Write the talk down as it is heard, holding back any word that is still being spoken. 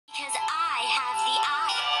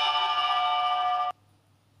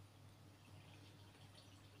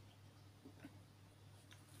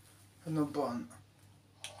Ano ba?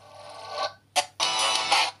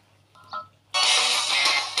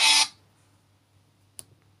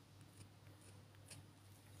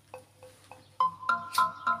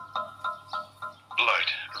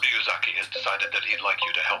 Decided that he'd like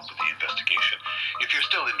you to help with the investigation. If you're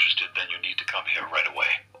still interested, then you need to come here right away.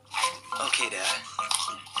 Okay, Dad.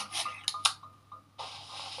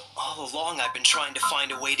 All along, I've been trying to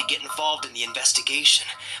find a way to get involved in the investigation,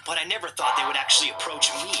 but I never thought they would actually approach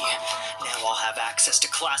me. Now I'll have access to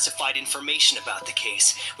classified information about the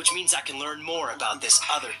case, which means I can learn more about this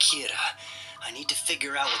other Kira. I need to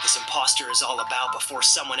figure out what this imposter is all about before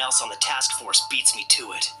someone else on the task force beats me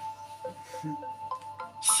to it.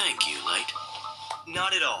 Thank you, Light.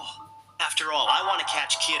 Not at all. After all, I want to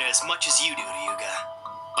catch Kira as much as you do, Ryuga.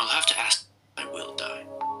 I'll have to ask. I will die.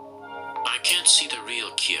 I can't see the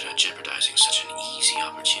real Kira jeopardizing such an easy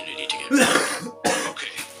opportunity to get back.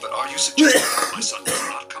 Okay, but are you suggesting that my son does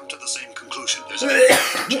not come to the same conclusion? There's a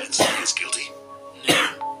 50% chance that he is guilty?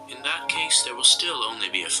 No. In that case, there will still only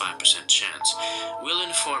be a 5% chance. We'll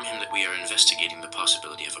inform him that we are investigating the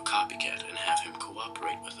possibility of a copycat and have him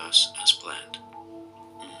cooperate with us as planned.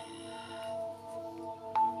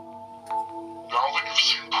 Now that you've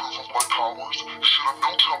seen proof of my powers, you should have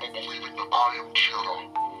no trouble believing that I am Kira.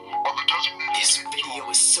 On the designated This video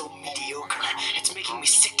is so mediocre, it's making me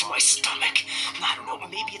sick to my stomach. I don't know,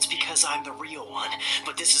 maybe it's because I'm the real one,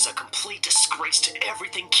 but this is a complete disgrace to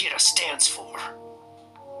everything Kira stands for.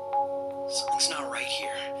 Something's not right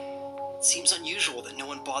here. It seems unusual that no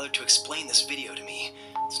one bothered to explain this video to me.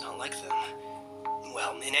 It's not like them.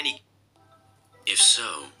 Well, in any... If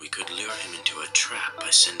so, we could lure him into a trap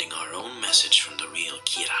by sending our own message from the real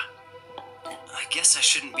Kira. I guess I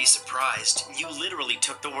shouldn't be surprised. You literally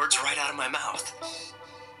took the words right out of my mouth.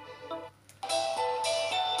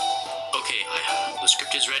 Okay, the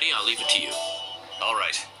script is ready. I'll leave it to you. All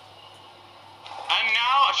right. And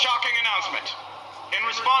now, a shocking announcement. In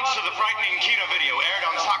response to the frightening Kira video aired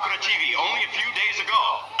on Sakura TV only a few days ago,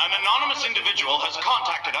 an anonymous individual has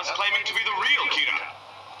contacted us claiming to be the real Kira.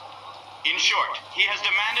 In short, he has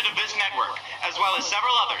demanded of this network, as well as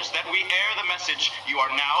several others, that we air the message you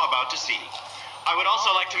are now about to see. I would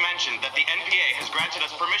also like to mention that the NPA has granted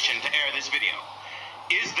us permission to air this video.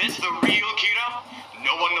 Is this the real Kira?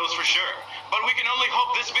 No one knows for sure, but we can only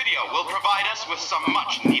hope this video will provide us with some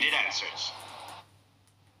much-needed answers.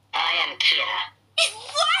 I am Kira. It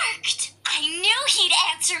worked! I knew he'd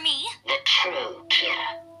answer me! The true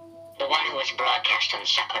Kira. The one who was broadcast on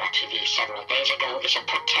Sakura TV several days ago is a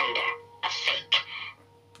pretender. A fake.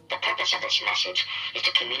 The purpose of this message is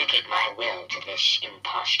to communicate my will to this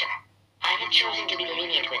imposter. I have chosen to be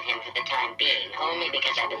lenient with him for the time being, only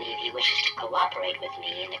because I believe he wishes to cooperate with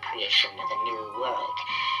me in the creation of a new world.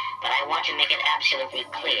 But I want to make it absolutely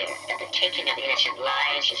clear that the taking of innocent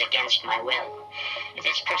lives is against my will. If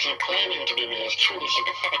this person claiming to be me is truly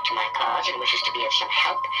sympathetic to my cause and wishes to be of some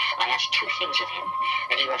help, I ask two things of him: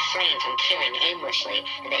 that he refrain from killing aimlessly,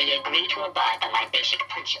 and that he agree to abide by my basic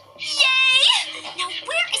principles. Yay! Now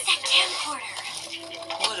where is that camcorder?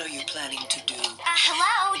 What are you planning to do?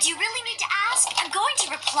 Hello? Do you really need to ask? I'm going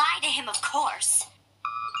to reply to him, of course.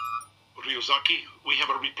 Ryuzaki, we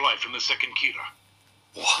have a reply from the second Kira.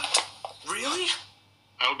 What? Really?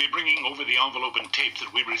 I'll be bringing over the envelope and tape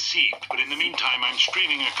that we received, but in the meantime, I'm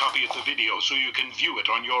streaming a copy of the video so you can view it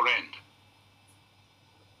on your end.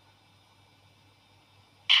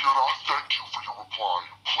 Kira, thank you for your reply.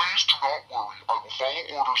 Please do not worry. I will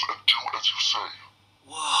follow orders and do as you say.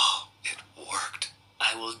 Whoa, it worked.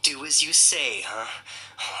 I will do as you say, huh?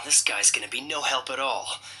 This guy's gonna be no help at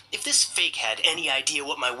all. If this fake had any idea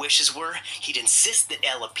what my wishes were, he'd insist that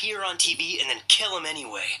Elle appear on TV and then kill him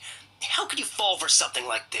anyway. How could you fall for something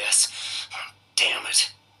like this? Damn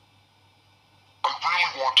it. I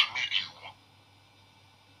really want to meet you.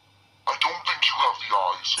 I don't think you have the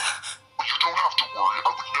eyes. But you don't have to worry. I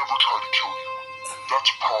would never try to kill you. That's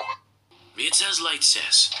a promise. It's as Light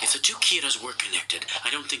says. If the two Kiras were connected, I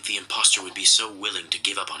don't think the imposter would be so willing to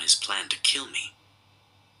give up on his plan to kill me.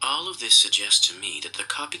 All of this suggests to me that the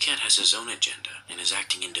copycat has his own agenda and is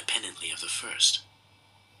acting independently of the first.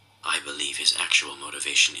 I believe his actual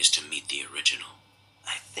motivation is to meet the original.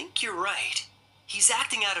 I think you're right. He's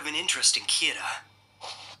acting out of an interest in Kira.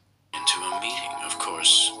 Into a meeting, of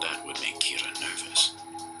course, that would make Kira nervous.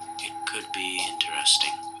 It could be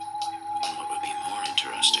interesting. And what would be more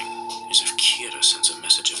interesting is if Kira sends a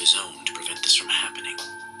message of his own to prevent this from happening.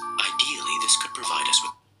 Ideally, this could provide us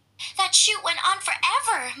with... That shoot went on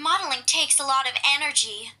forever. Modeling takes a lot of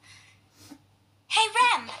energy. Hey,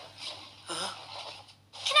 Rem. Huh?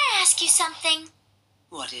 Can I ask you something?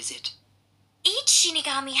 What is it? Each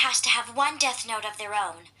Shinigami has to have one death note of their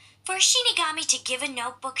own. For a Shinigami to give a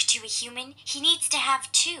notebook to a human, he needs to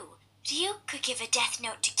have two. Ryu could give a death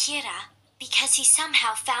note to Kira because he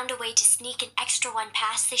somehow found a way to sneak an extra one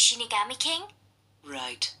past the Shinigami King.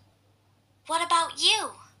 Right. What about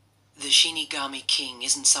you? The Shinigami King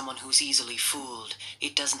isn't someone who's easily fooled.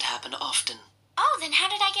 It doesn't happen often. Oh, then how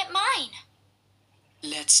did I get mine?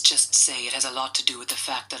 Let's just say it has a lot to do with the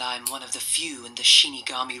fact that I'm one of the few in the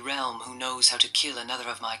Shinigami realm who knows how to kill another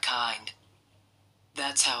of my kind.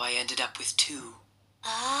 That's how I ended up with two.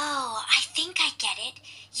 Oh, I think I get it.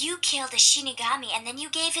 You killed a Shinigami and then you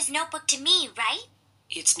gave his notebook to me, right?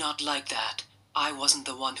 It's not like that. I wasn't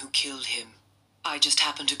the one who killed him. I just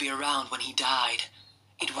happened to be around when he died.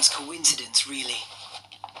 It was coincidence, really.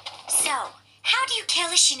 So, how do you kill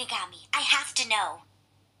a Shinigami? I have to know.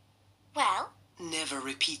 Well? Never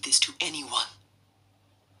repeat this to anyone.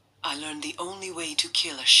 I learned the only way to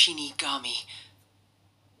kill a Shinigami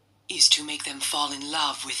is to make them fall in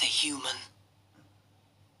love with a human.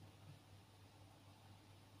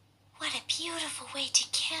 What a beautiful way to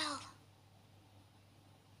kill.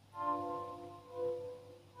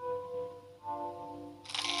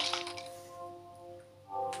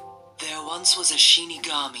 There once was a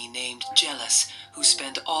Shinigami named Jealous who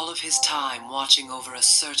spent all of his time watching over a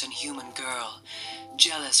certain human girl.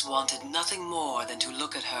 Jealous wanted nothing more than to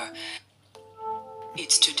look at her.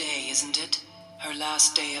 It's today, isn't it? Her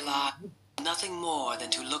last day alive. Nothing more than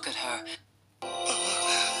to look at her.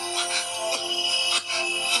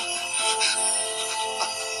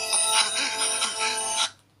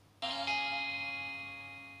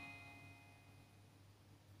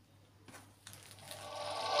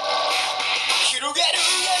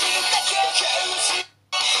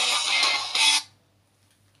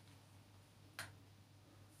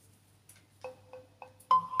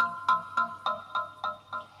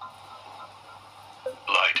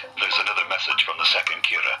 Light, there's another message from the second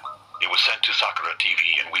Kira. It was sent to Sakura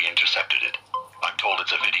TV and we intercepted it. I'm told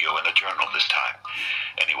it's a video in a journal this time.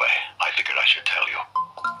 Anyway, I figured I should tell you.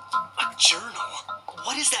 A journal?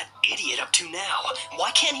 What is that idiot up to now?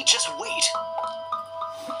 Why can't he just wait?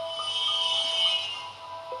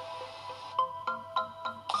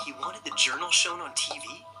 He wanted the journal shown on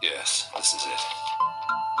TV? Yes, this is it.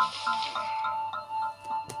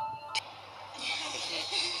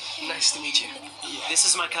 Nice to meet you. This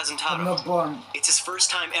is my cousin I'm Taro. not born. It's his first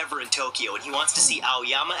time ever in Tokyo, and he wants to see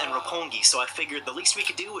Aoyama and Roppongi, so I figured the least we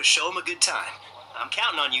could do was show him a good time. I'm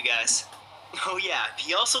counting on you guys. Oh yeah,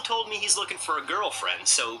 he also told me he's looking for a girlfriend,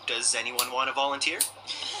 so does anyone want to volunteer?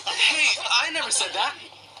 Hey, I never said that.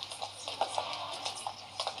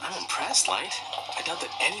 I'm impressed, Light. I doubt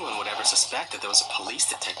that anyone would ever suspect that there was a police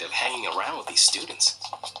detective hanging around with these students.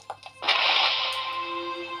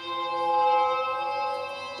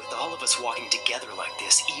 With all of us walking together like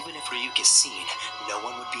this, even if Ryuk is seen, no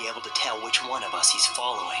one would be able to tell which one of us he's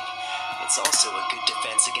following. It's also a good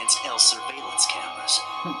defense against L surveillance cameras.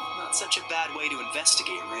 Not such a bad way to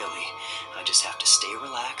investigate, really. I just have to stay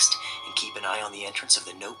relaxed and keep an eye on the entrance of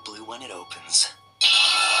the note blue when it opens.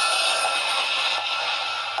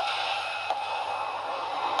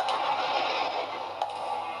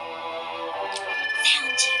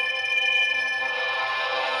 Found you.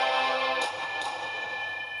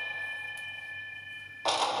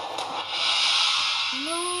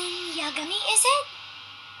 Moon Yagami, is it?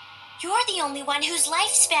 You're the only one whose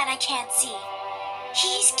lifespan I can't see.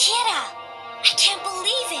 He's Kira. I can't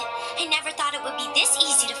believe it. I never thought it would be this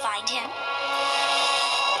easy to find him.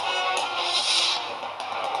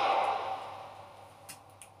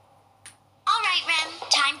 All right, Rem,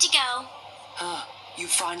 time to go. You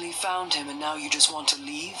finally found him and now you just want to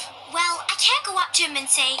leave? Well, I can't go up to him and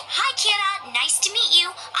say, "Hi, Kira, nice to meet you.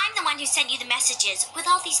 I'm the one who sent you the messages." With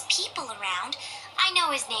all these people around, I know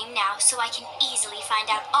his name now, so I can easily find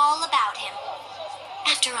out all about him.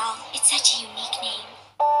 After all, it's such a unique name.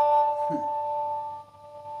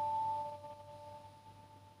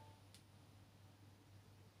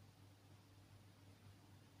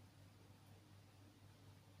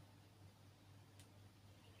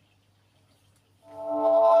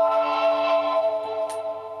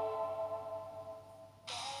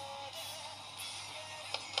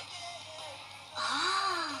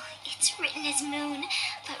 Oh, it's written as moon,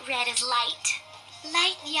 but read as light.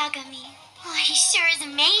 Light Yagami. Oh, he sure is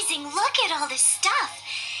amazing. Look at all this stuff.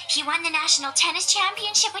 He won the national tennis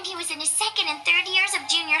championship when he was in his second and third years of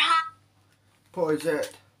junior high. Pause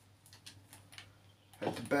it.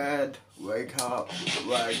 Head to bed, wake up,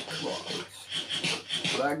 leg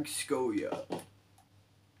class. Leg schoolyard.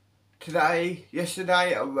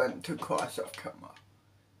 Yesterday I went to class off camera.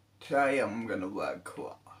 Today I'm gonna leg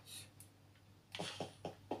class.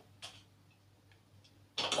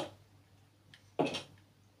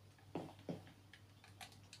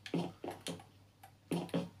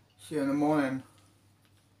 See you in the morning.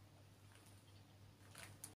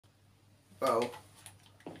 Well,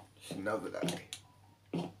 it's another day.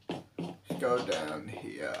 Let's go down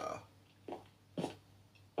here.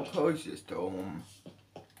 Close this dorm.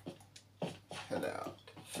 Head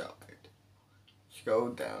outside. Let's go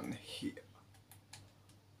down here.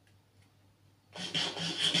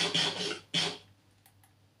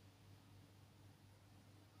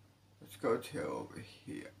 Let's go to over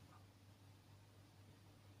here.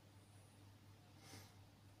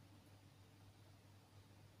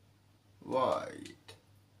 Right.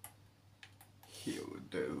 Here will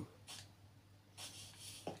do.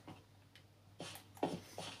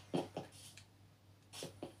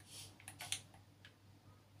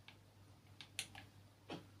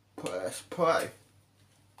 Press play.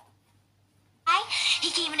 He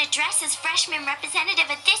gave an address as freshman representative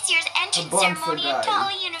at this year's entrance bunch of ceremony at guys.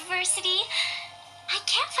 Tala University. I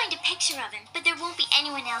can't find a picture of him, but there won't be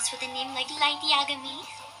anyone else with a name like Light Yagami.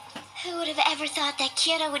 Who would have ever thought that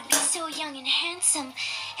Kira would be so young and handsome?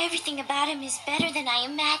 Everything about him is better than I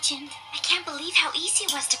imagined. I can't believe how easy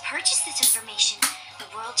it was to purchase this information. The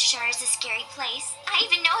world sure is a scary place. I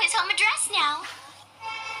even know his home address now.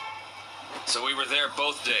 So we were there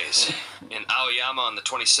both days, in Aoyama on the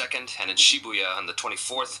 22nd and in Shibuya on the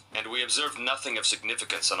 24th, and we observed nothing of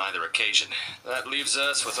significance on either occasion. That leaves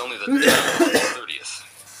us with only the dome on the 30th.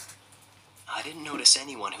 I didn't notice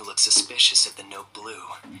anyone who looked suspicious at the note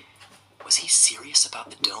blue. Was he serious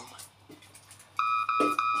about the dome?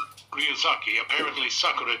 Ryuzaki, apparently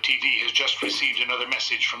Sakura TV has just received another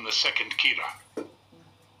message from the second Kira.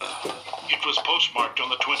 It was postmarked on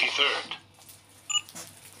the 23rd.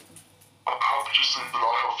 I'm happy to say that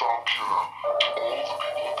I have found Kira. To all the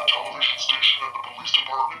people at the television station and the police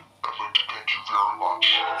department, I'd like to thank you very much.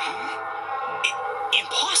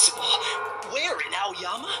 Impossible! Where, in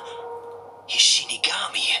Aoyama? His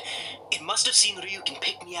Shinigami. It must have seen Ryuk and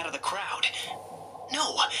picked me out of the crowd.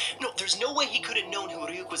 No, there's no way he could have known who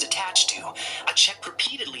Ryuk was attached to. I checked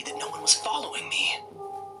repeatedly that no one was following me.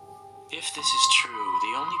 If this is true,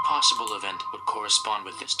 the only possible event that would correspond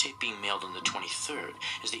with this tape being mailed on the 23rd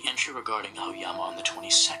is the entry regarding Aoyama on the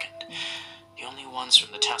 22nd. The only ones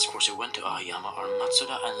from the task force who went to Aoyama are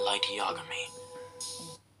Matsuda and Light Yagami.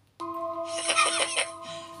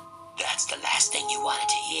 That's the last thing you wanted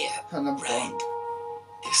to hear, right?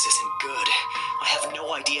 This isn't good. I have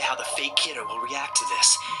no idea how the fake Kira will react to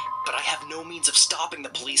this, but I have no means of stopping the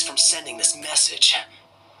police from sending this message.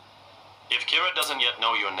 If Kira doesn't yet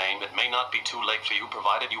know your name, it may not be too late for you,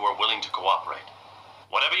 provided you are willing to cooperate.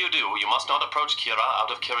 Whatever you do, you must not approach Kira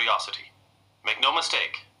out of curiosity. Make no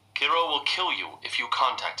mistake, Kira will kill you if you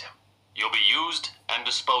contact him. You'll be used and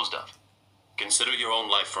disposed of. Consider your own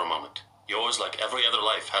life for a moment. Yours, like every other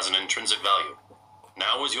life, has an intrinsic value.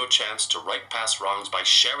 Now is your chance to right past wrongs by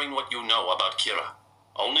sharing what you know about Kira.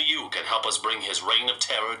 Only you can help us bring his reign of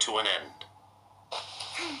terror to an end.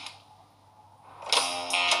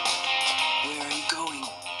 Where are you going?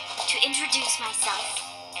 To introduce myself.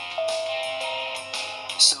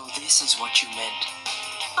 So this is what you meant.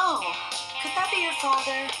 Oh, could that be your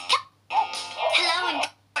father? Hello, and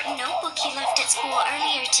important notebook you left at school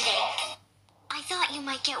earlier today. I thought you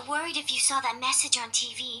might get worried if you saw that message on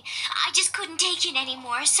TV. I just couldn't take it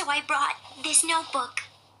anymore, so I brought this notebook.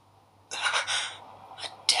 A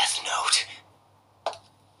death note.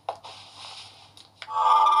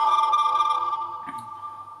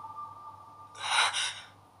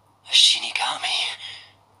 A Shinigami.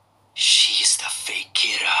 She's the fake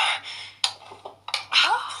Kira.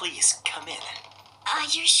 Please, come in.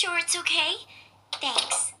 You're sure it's okay?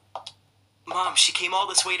 Thanks. Mom, she came all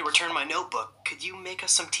this way to return my notebook. Could you make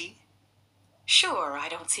us some tea? Sure, I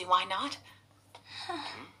don't see why not.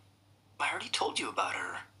 I already told you about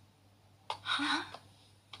her. Huh?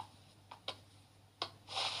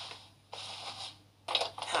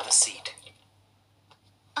 Have a seat.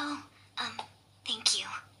 Oh, thank you.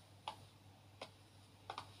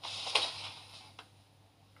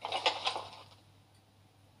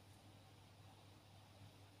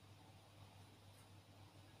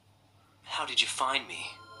 How did you find me?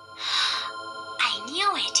 I knew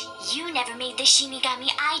it. You never made the Shinigami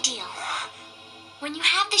ideal. When you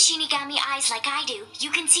have the Shinigami eyes like I do, you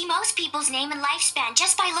can see most people's name and lifespan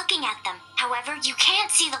just by looking at them. However, you can't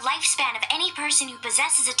see the lifespan of any person who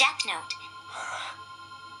possesses a death note.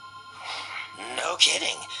 No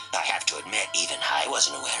kidding. I have to admit, even I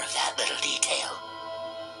wasn't aware of that little detail.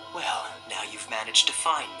 Well, now you've managed to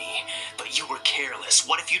find me, but you were careless.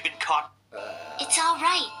 What if you'd been caught? It's all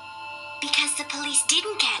right, because the police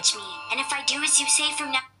didn't catch me, and if I do as you say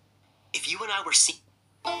from now... If you and I were seen...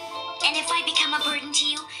 And if I become a burden to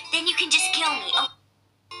you, then you can just kill me, oh...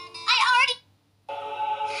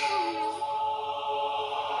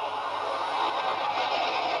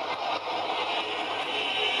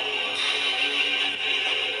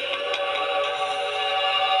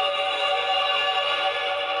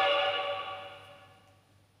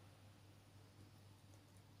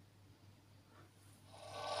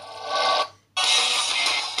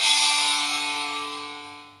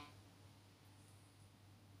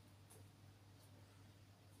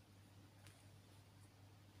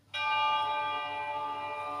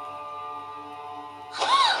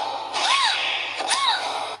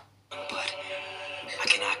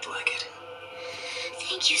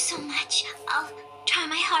 much. I'll try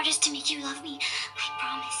my hardest to make you love me. I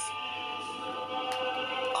promise.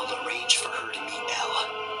 I'll arrange for her to meet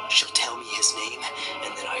Elle. She'll tell me his name,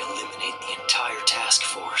 and then I eliminate the entire task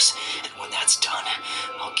force. And when that's done,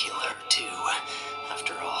 I'll kill her too.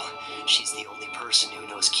 After all, she's the only person who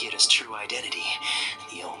knows Kira's true identity.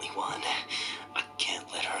 The only one. I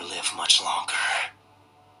can't let her live much longer.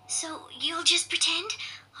 So, you'll just pretend?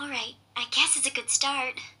 Alright, I guess it's a good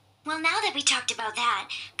start. Well, now that we talked about that,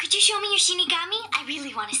 could you show me your Shinigami? I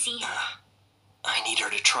really want to see him. I need her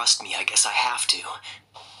to trust me. I guess I have to.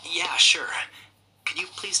 Yeah, sure. Could you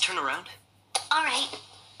please turn around? Alright.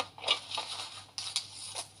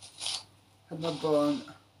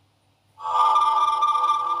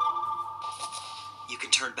 You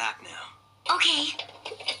can turn back now. Okay.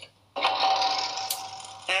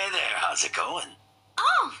 Hey there, how's it going?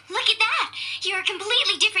 Oh, look at that! You're a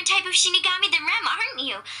completely different type of Shinigami than Rem, aren't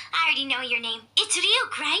you? I already know your name. It's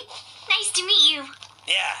Ryuk, right? Nice to meet you.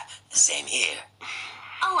 Yeah, same here.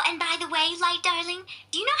 Oh, and by the way, Light Darling,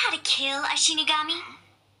 do you know how to kill a Shinigami?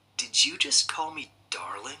 Did you just call me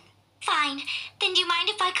darling? Fine. Then do you mind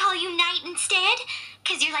if I call you Knight instead?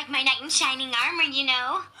 'Cause you're like my knight in shining armor, you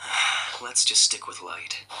know. Let's just stick with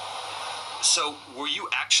Light. So, were you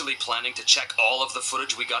actually planning to check all of the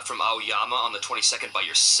footage we got from Aoyama on the 22nd by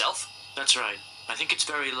yourself? That's right. I think it's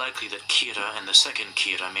very likely that Kira and the second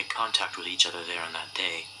Kira made contact with each other there on that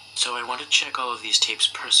day. So I want to check all of these tapes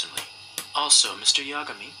personally. Also, Mr.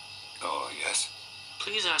 Yagami, Oh, yes?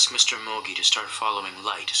 please ask Mr. Mogi to start following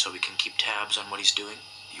Light so we can keep tabs on what he's doing.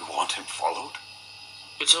 You want him followed?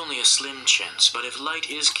 It's only a slim chance, but if Light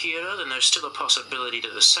is Kira, then there's still a possibility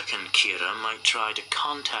that the second Kira might try to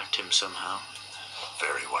contact him somehow.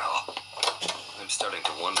 Very well. I'm starting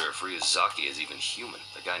to wonder if Ryuzaki is even human.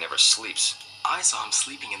 The guy never sleeps. I saw him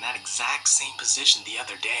sleeping in that exact same position the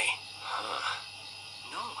other day. Huh.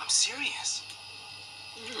 No, I'm serious.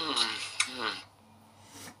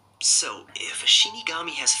 So, if a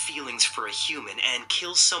Shinigami has feelings for a human and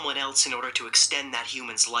kills someone else in order to extend that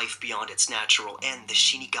human's life beyond its natural end, the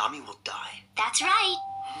Shinigami will die. That's right.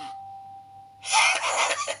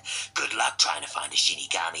 Good luck trying to find a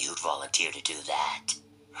Shinigami who'd volunteer to do that.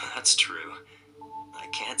 That's true. I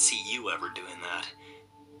can't see you ever doing that.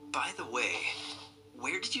 By the way,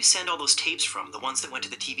 where did you send all those tapes from, the ones that went to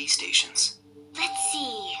the TV stations? Let's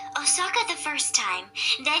see. Osaka the first time,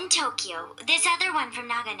 then Tokyo, this other one from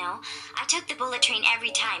Nagano. I took the bullet train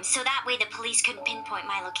every time, so that way the police couldn't pinpoint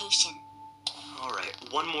my location. Alright,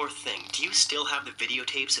 one more thing. Do you still have the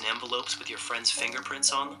videotapes and envelopes with your friend's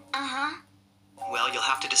fingerprints on them? Uh-huh. Well, you'll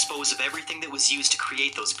have to dispose of everything that was used to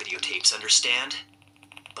create those videotapes, understand?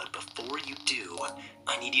 But before you do,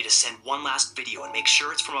 I need you to send one last video and make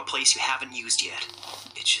sure it's from a place you haven't used yet.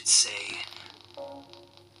 It should say,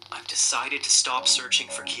 I've decided to stop searching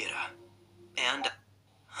for Kira. And...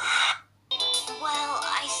 Well,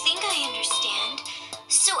 I think I understand.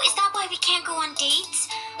 So is that why we can't go on dates?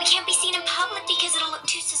 We can't be seen in public because it'll look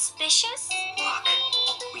too suspicious? Look,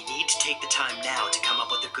 we need to take the time now to come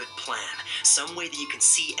up with a good plan. Some way that you can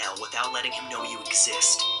see Elle without letting him know you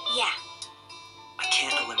exist. Yeah. I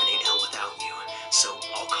can't eliminate Elle without you, so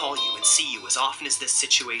I'll call you and see you as often as this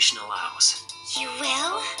situation allows. You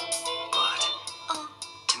will? But,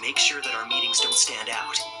 to make sure that our meetings don't stand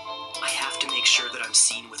out, I have to make sure that I'm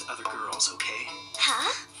seen with other girls, okay?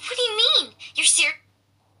 Huh? What do you mean? You're serious?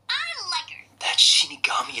 I like her. That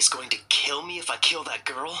Shinigami is going to kill me if I kill that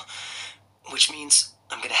girl? Which means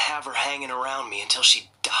I'm gonna have her hanging around me until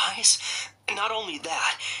she dies? Not only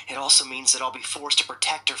that, it also means that I'll be forced to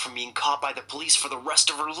protect her from being caught by the police for the rest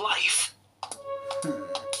of her life.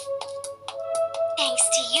 Thanks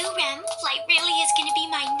to you, Rem, Light really is gonna be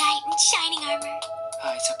my knight in shining armor.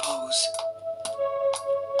 I suppose.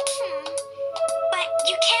 But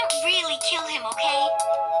you can't really kill him, okay?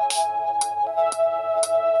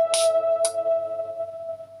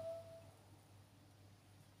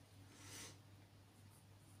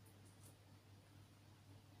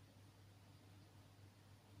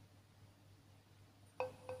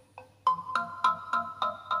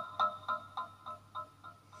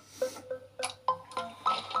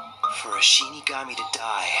 For a Shinigami to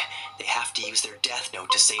die, they have to use their death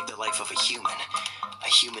note to save the life of a human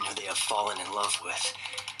who they have fallen in love with.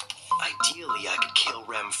 Ideally, I could kill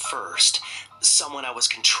Rem first. Someone I was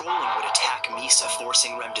controlling would attack Misa,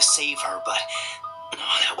 forcing Rem to save her, but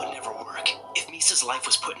that would never work. If Misa's life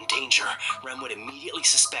was put in danger, Rem would immediately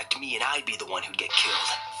suspect me and I'd be the one who'd get killed.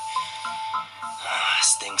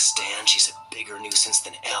 As things stand, she's a bigger nuisance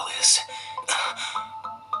than Elle is.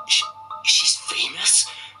 She's famous?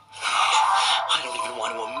 I don't even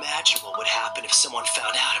want to imagine what would happen if someone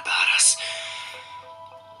found out about us.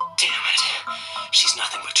 Damn it.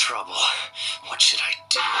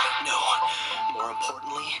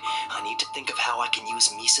 I need to think of how I can use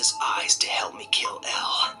Misa's eyes to help me kill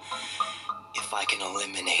L. If I can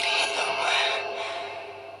eliminate him.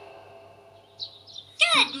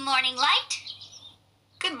 Good morning, Light.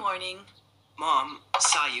 Good morning. Mom,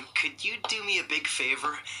 Sayu, could you do me a big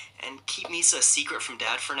favor and keep Misa a secret from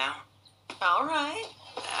Dad for now? All right.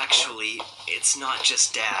 Actually, it's not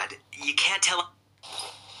just Dad. You can't tell him.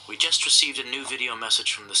 We just received a new video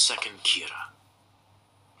message from the second Kira.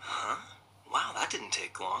 Huh? Wow, that didn't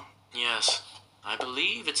take long. Yes, I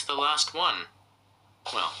believe it's the last one.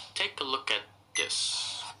 Well, take a look at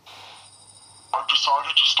this. I've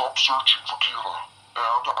decided to stop searching for Kira,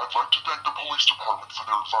 and I'd like to thank the police department for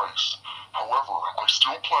their advice. However, I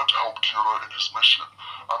still plan to help Kira in his mission,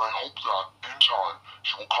 and I hope that, in time,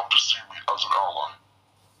 he will come to see me as an ally.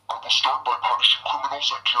 I will start by punishing criminals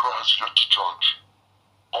that Kira has yet to judge.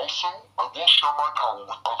 Also, I will share my power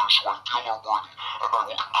with others who I feel are worthy, and I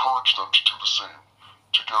will encourage them to do the same.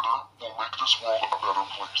 Together, we'll make this world a better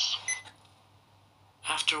place.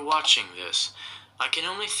 After watching this, I can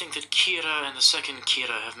only think that Kira and the second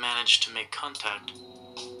Kira have managed to make contact.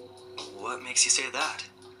 What makes you say that?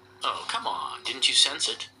 Oh, come on. Didn't you sense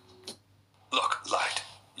it? Look, Light,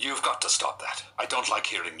 you've got to stop that. I don't like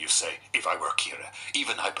hearing you say, if I were Kira,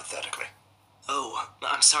 even hypothetically. Oh,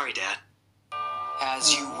 I'm sorry, Dad.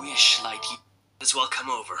 As you wish, Light. You as well come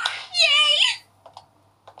over. Yay!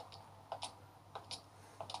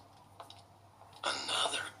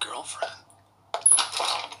 Another girlfriend?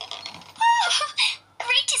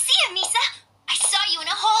 Great to see you, Misa. I saw you in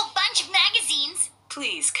a whole bunch of magazines.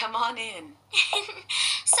 Please come on in.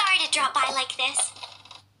 Sorry to drop by like this.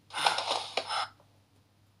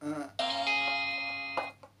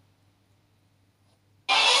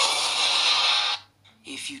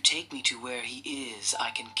 If you take me to where he is,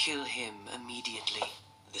 I can kill him immediately.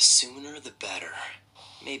 The sooner, the better.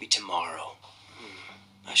 Maybe tomorrow.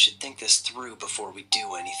 I should think this through before we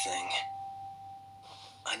do anything.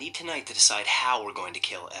 I need tonight to decide how we're going to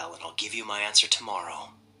kill Elle, and I'll give you my answer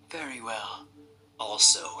tomorrow. Very well.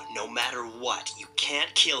 Also, no matter what, you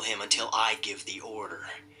can't kill him until I give the order.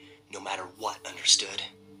 No matter what, understood?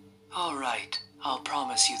 All right, I'll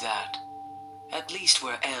promise you that. At least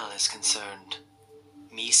where Elle is concerned.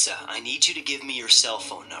 Misa, I need you to give me your cell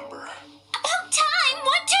phone number. About time!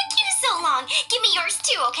 What took you so long? Give me yours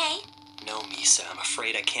too, okay? No, Misa, I'm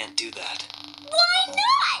afraid I can't do that. Why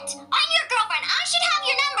not? I'm your girlfriend. I should have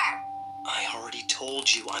your number. I already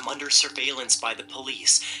told you I'm under surveillance by the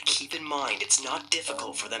police. Keep in mind, it's not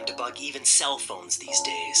difficult for them to bug even cell phones these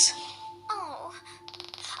days. Oh.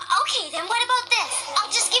 Okay, then what about this?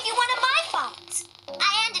 I'll just give you one of my phones.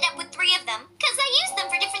 I ended up with 3 of them, because I used them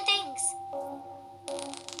for different things.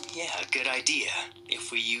 Yeah, good idea.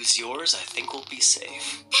 If we use yours, I think we'll be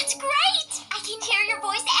safe. That's great! I can hear your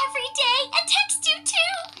voice every day and text you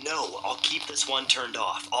too. No, I'll keep this one turned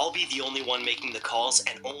off. I'll be the only one making the calls,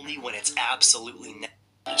 and only when it's absolutely necessary.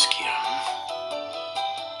 Miss Kira.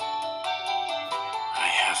 I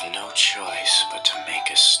have no choice but to make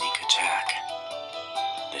a sneak attack.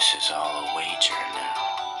 This is all a wager now.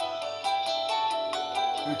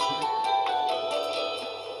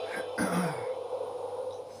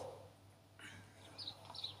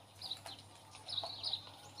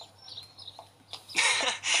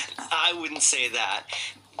 I wouldn't say that.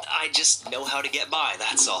 I just know how to get by,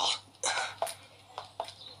 that's all.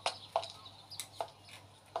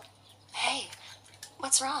 Hey,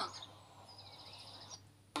 what's wrong?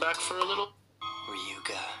 Back for a little?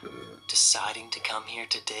 Ryuga, deciding to come here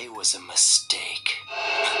today was a mistake.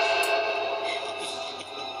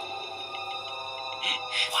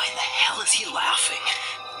 Why the hell is he laughing?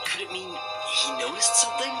 Could it mean he noticed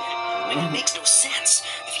something? I mean, it makes no sense.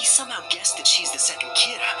 If he somehow guessed that she's the second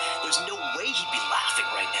Kira, there's no way he'd be laughing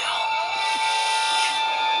right now.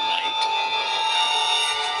 Light.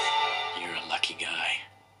 You're a lucky guy.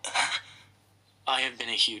 I have been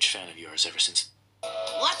a huge fan of yours ever since.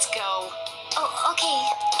 Let's go. Oh, okay.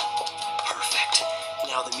 Perfect.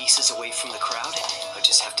 Now that Misa's away from the crowd, I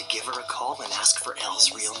just have to give her a call and ask for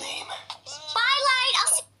Elle's real name. Bye, Light.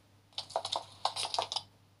 I'll see.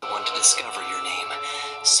 I want to discover your name,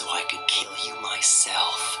 so I could kill you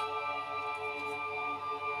myself.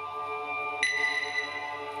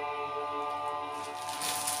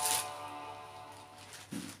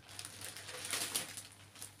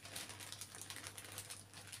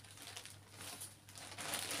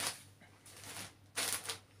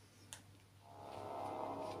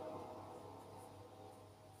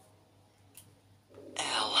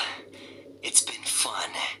 Elle, it's been fun.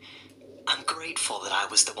 I'm grateful that I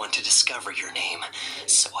was the one to discover your name,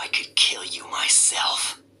 so I could kill you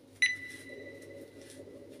myself.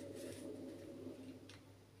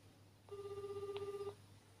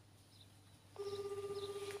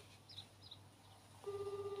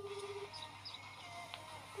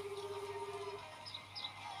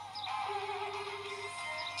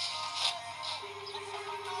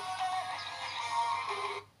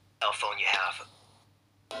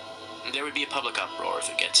 would be a public uproar if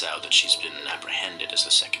it gets out that she's been apprehended as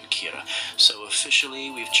the second Kira. So officially,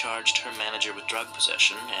 we've charged her manager with drug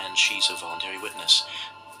possession, and she's a voluntary witness.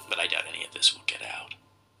 But I doubt any of this will get out.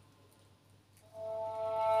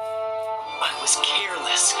 I was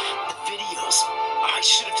careless. The videos. I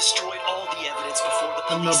should have destroyed all the evidence before the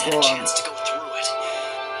police had a chance to go through it.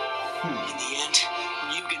 In the end,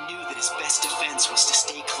 Ryuga knew that his best defense was to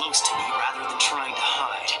stay close to me rather than trying to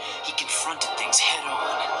hide. He confronted things head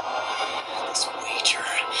on. This wager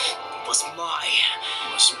was my...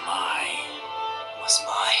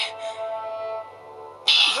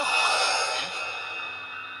 No.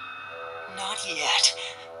 Not yet.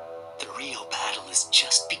 The real battle is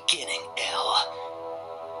just beginning, Elle.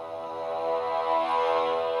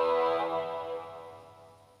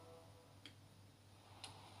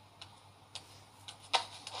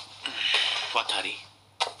 Watari,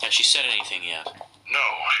 has she said anything yet? No,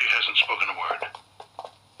 she hasn't spoken a word.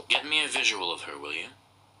 Get me a visual of her, will you?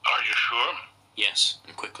 Are you sure? Yes,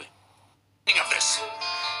 and quickly. Of this.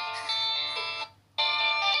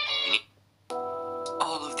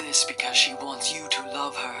 All of this because she wants you to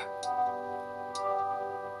love her.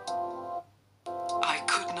 I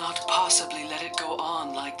could not possibly let it go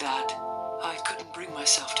on like that. I couldn't bring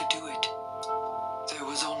myself to do it. There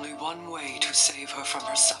was only one way to save her from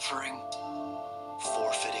her suffering.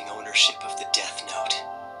 Forfeiting ownership of the Death Note.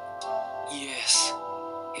 Yes.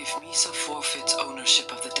 If Misa forfeits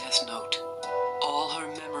ownership of the Death Note, all her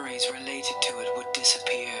memories related to it would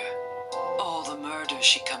disappear. All the murders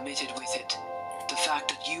she committed with it. The fact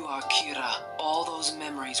that you are Kira, all those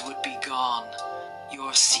memories would be gone.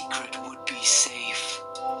 Your secret would be safe.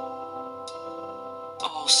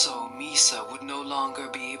 Also, Misa would no longer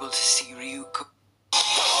be able to see Ryuko.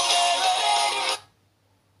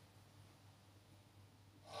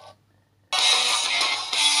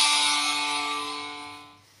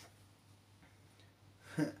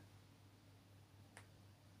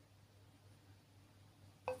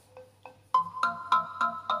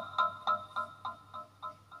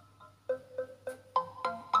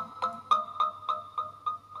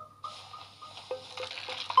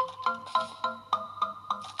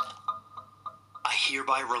 I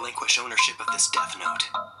hereby relinquish ownership of this Death Note.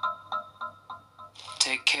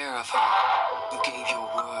 Take care of her. You gave your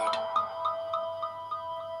word.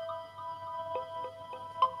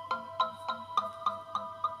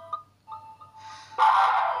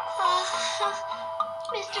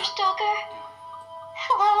 Mr. Stalker?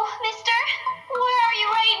 Hello, mister? Where are you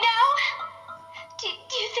right now? Do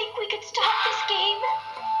you think we could stop this game?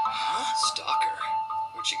 Huh? Stalker?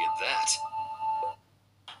 Where'd you get that?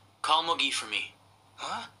 Call Mogi for me.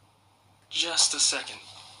 Huh? Just a second.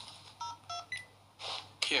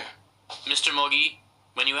 Here. Mr. Mogi,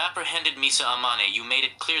 when you apprehended Misa Amane, you made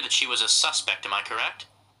it clear that she was a suspect, am I correct?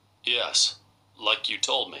 Yes, like you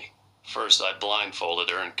told me. First, I blindfolded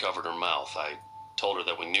her and covered her mouth. I told her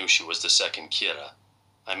that we knew she was the second Kira.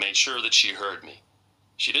 I made sure that she heard me.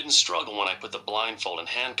 She didn't struggle when I put the blindfold and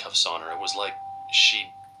handcuffs on her. It was like she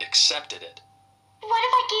accepted it. What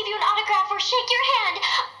if I gave you an autograph or shake your hand?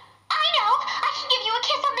 I know! I can give you a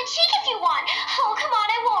kiss on the cheek if you want! Oh, come on,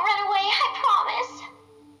 I won't run away, I promise.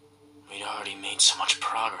 We'd already made so much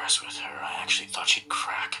progress with her, I actually thought she'd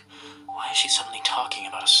crack. Why is she suddenly talking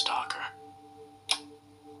about a stalker?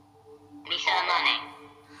 Misa Amane.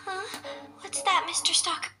 Huh? What's that, Mr.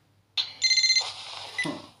 Stalker?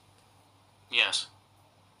 Yes.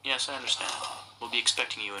 Yes, I understand. We'll be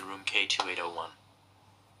expecting you in room K2801.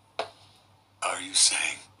 Are you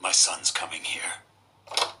saying my son's coming here?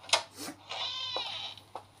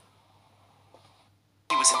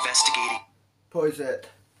 He was investigating. Pause it.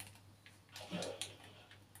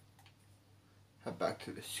 Head back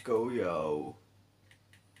to the school, yo.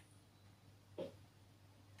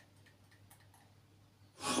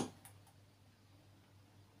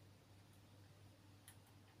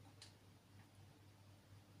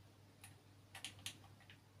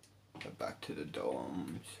 Head back to the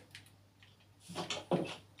dorms.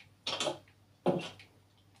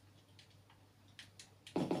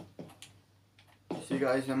 See you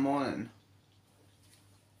guys in the morning.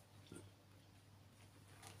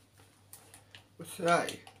 What's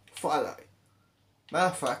today? Friday. Matter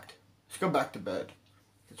of fact, let's go back to bed.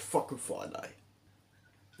 It's fucking Friday.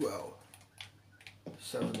 Well,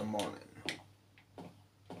 7 in the morning.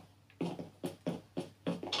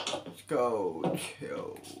 Let's go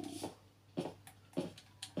chill.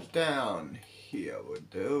 Down here would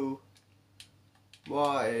do.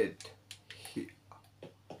 Right here.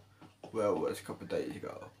 Well, it was a couple of days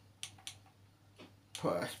ago.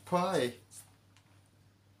 Press play.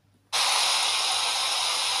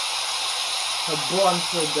 A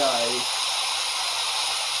bunch of day.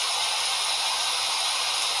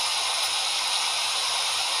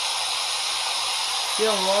 You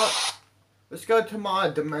know what? Let's go to my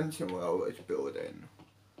dimension where I was building.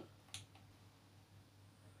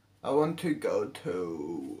 I want to go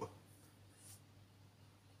to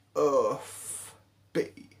Earth B,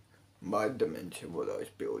 my dimension where I was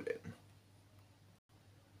building.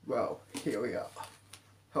 Well, here we are.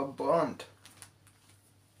 How blunt.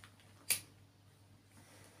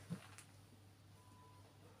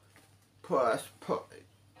 Press play.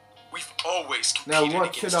 We've always Now competed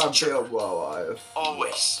what should against I each other. build while I've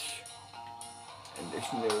Always. in this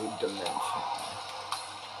new dimension?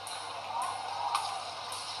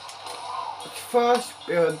 Let's first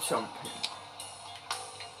build something.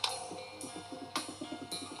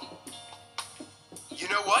 You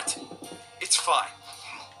know what? It's fine.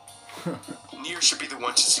 Nier should be the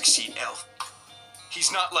one to succeed Elf. He's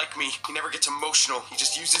not like me. He never gets emotional. He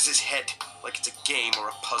just uses his head like it's a game or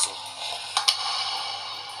a puzzle.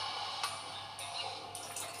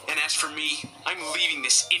 And as for me, I'm leaving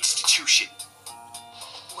this institution.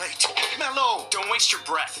 Wait, Mello! Don't waste your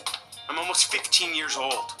breath. I'm almost 15 years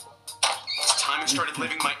old. It's time I started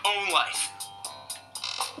living my own life.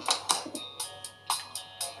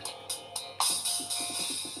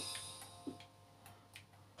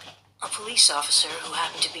 A police officer who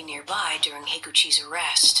happened to be nearby during Higuchi's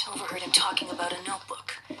arrest overheard him talking about a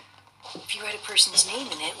notebook. If you write a person's name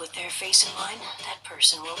in it with their face in line, that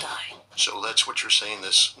person will die. So that's what you're saying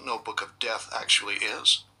this notebook of death actually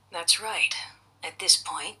is? That's right. At this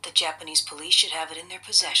point, the Japanese police should have it in their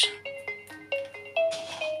possession.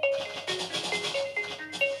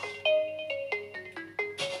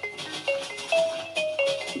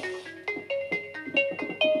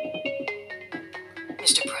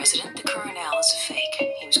 Mr. President, the Coronel is a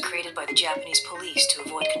fake. He was created by the Japanese police to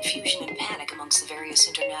avoid confusion and panic amongst the various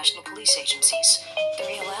international police agencies. The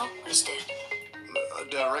real L is dead.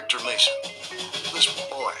 Director Mason, this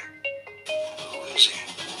boy, who is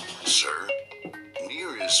he? Sir,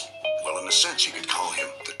 Nier is, well, in a sense you could call him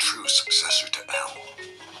the true successor to L.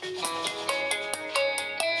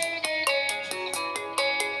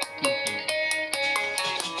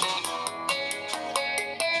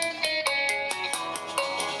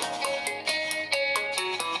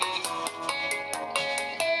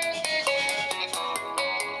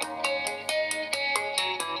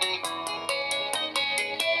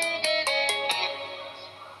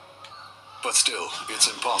 But still, it's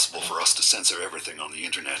impossible for us to censor everything on the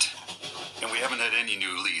internet. And we haven't had any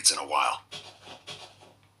new leads in a while.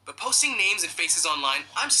 But posting names and faces online,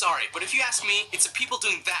 I'm sorry, but if you ask me, it's the people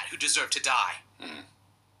doing that who deserve to die.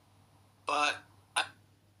 But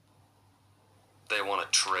they want to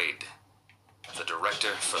trade the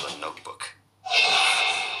director for the notebook.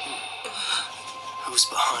 Who's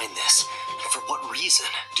behind this? And for what reason?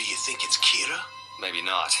 Do you think it's Kira? Maybe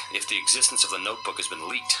not. If the existence of the notebook has been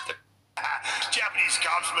leaked, Japanese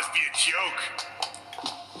cops must be a joke.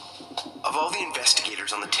 Of all the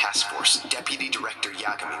investigators on the task force, Deputy Director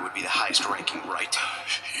Yagami would be the highest ranking, right?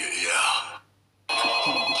 Yeah.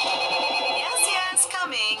 Yes,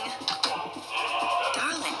 coming.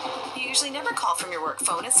 Darling, you usually never call from your work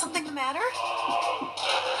phone. Is something the matter?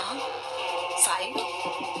 Sayu?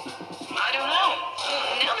 I don't know.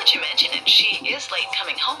 Now that you mention it, she is late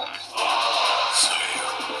coming home.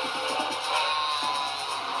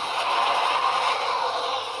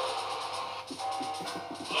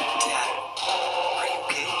 Dad, are you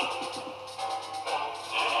okay?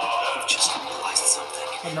 I've just realized something.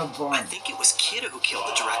 I think it was Kira who killed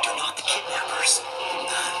the director, not the kidnappers.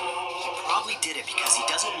 He probably did it because he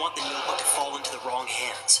doesn't want the notebook to fall into the wrong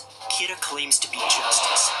hands. Kira claims to be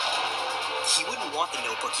justice. He wouldn't want the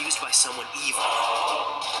notebook used by someone evil.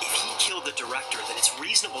 If he killed the director, then it's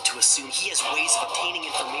reasonable to assume he has ways of obtaining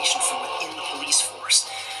information from within the police force.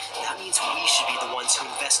 That means we should be the ones who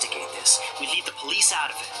investigate this. We leave the police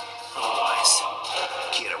out of it. Otherwise,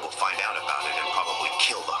 Kira will find out about it and probably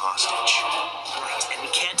kill the hostage. Right, and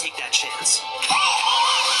we can't take that chance.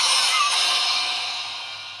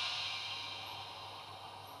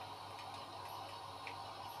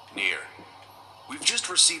 Nier, we've just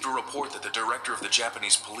received a report that the director of the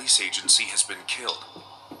Japanese police agency has been killed.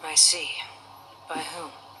 I see. By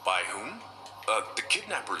whom? By whom? The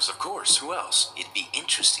kidnappers, of course. Who else? It'd be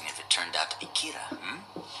interesting if it turned out to be Kira.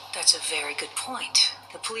 That's a very good point.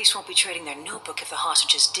 The police won't be trading their notebook if the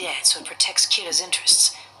hostage is dead, so it protects Kira's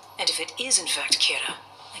interests. And if it is in fact Kira,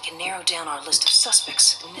 I can narrow down our list of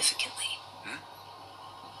suspects significantly.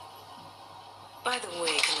 By the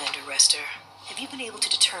way, Commander Rester, have you been able to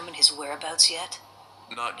determine his whereabouts yet?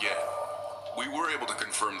 Not yet. We were able to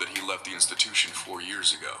confirm that he left the institution 4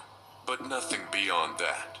 years ago, but nothing beyond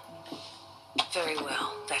that. Very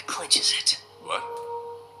well. That clinches it. What?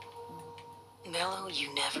 Mello,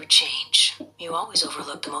 you never change. You always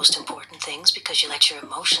overlook the most important things because you let your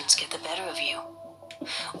emotions get the better of you.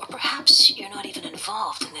 Or perhaps you're not even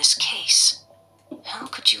involved in this case. How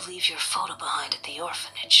could you leave your photo behind at the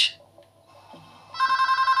orphanage?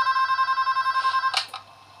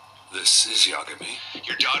 This is Yagami.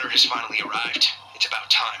 Your daughter has finally arrived. It's about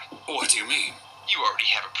time. What do you mean? You already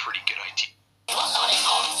have a pretty good idea.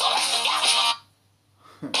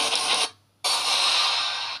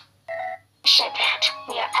 Said that.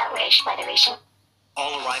 We are outraged by the recent...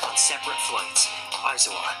 All arrive on separate flights.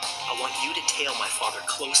 Aizawa, I want you to tail my father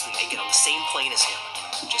closely and get on the same plane as him,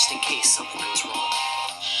 just in case something goes wrong.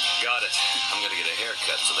 Got it. I'm gonna get a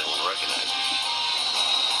haircut so they won't recognize me.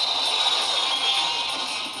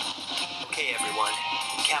 Okay, everyone.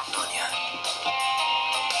 I'm counting on you.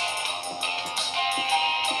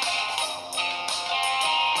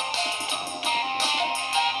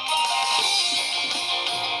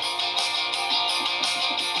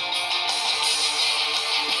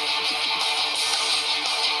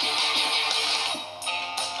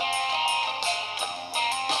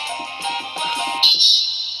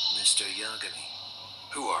 Mr. Yagami,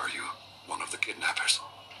 Who are you? One of the kidnappers?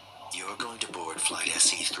 you're going to board flight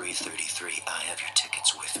SE-333. I have your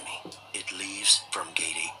tickets with me. It leaves from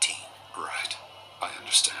gate 18. Right. I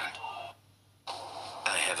understand.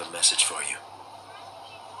 I have a message for you.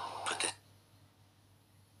 Put the...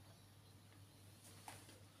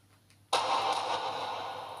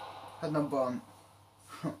 هذا بان.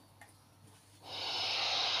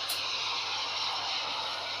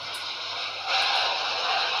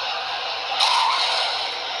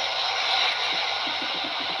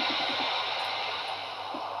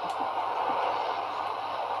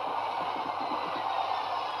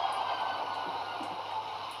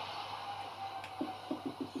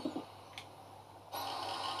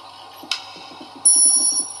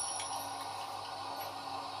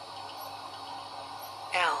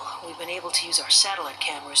 We've been able to use our satellite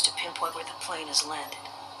cameras to pinpoint where the plane has landed.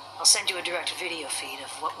 I'll send you a direct video feed of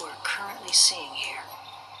what we're currently seeing here.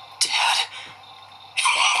 Dad.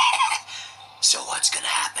 So what's gonna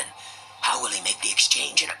happen? How will he make the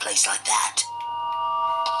exchange in a place like that?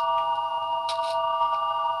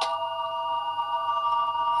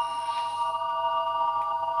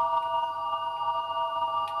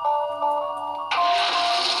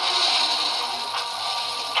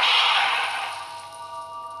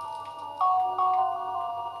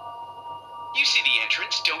 You see the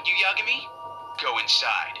entrance, don't you, Yagami? Go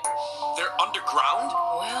inside. They're underground?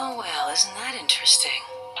 Well, isn't that interesting?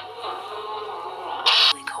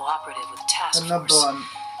 Cooperative with task force.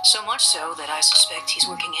 So much so that I suspect he's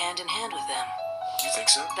working hand in hand with them. You think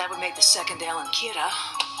so? That would make the second Al and Kira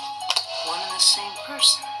one and the same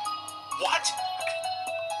person. What?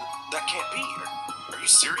 That can't be. Are you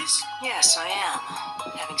serious? Yes, I am.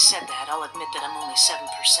 Having said that, I'll admit that I'm only 7%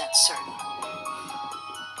 certain.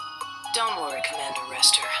 Don't worry, Commander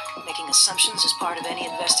Rester. Making assumptions is part of any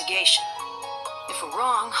investigation. If we're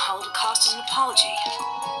wrong, all it'll cost is an apology.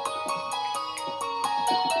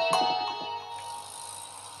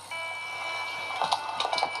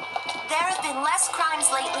 There have been less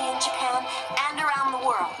crimes lately in Japan and around the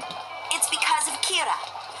world. It's because of Kira.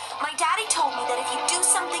 My daddy told me that if you do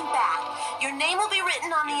something bad, your name will be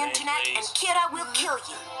written on the internet and Kira will kill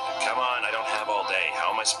you. Come on, I don't have all day.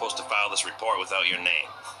 How am I supposed to file this report without your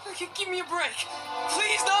name? Give me a break.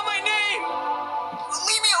 Please, not my name!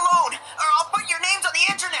 Leave me alone, or I'll put your names on the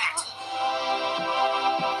internet!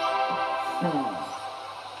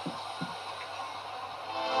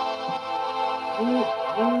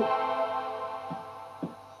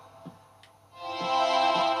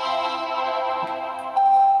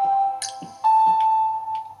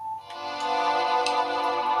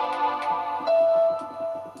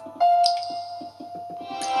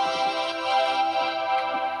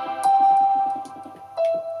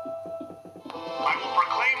 I will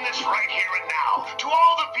proclaim this right here and now to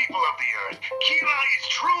all the people of the earth. Kira is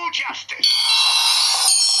true justice.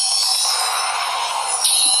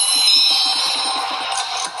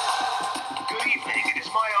 Good evening. It is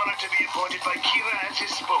my honor to be appointed by Kira as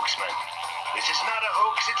his spokesman. This is not a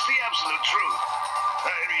hoax, it's the absolute truth.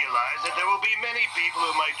 I realize that there will be many people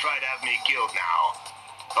who might try to have me killed now.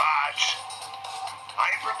 But I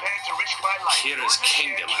am prepared to risk my life. Kira's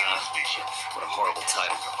Kingdom, huh? What a horrible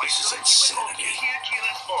title. This is insanity. Hear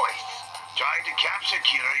Kira's voice. Trying to capture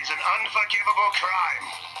Kira is an unforgivable crime.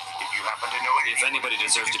 If you happen to know anything, If anybody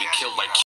deserves to be killed like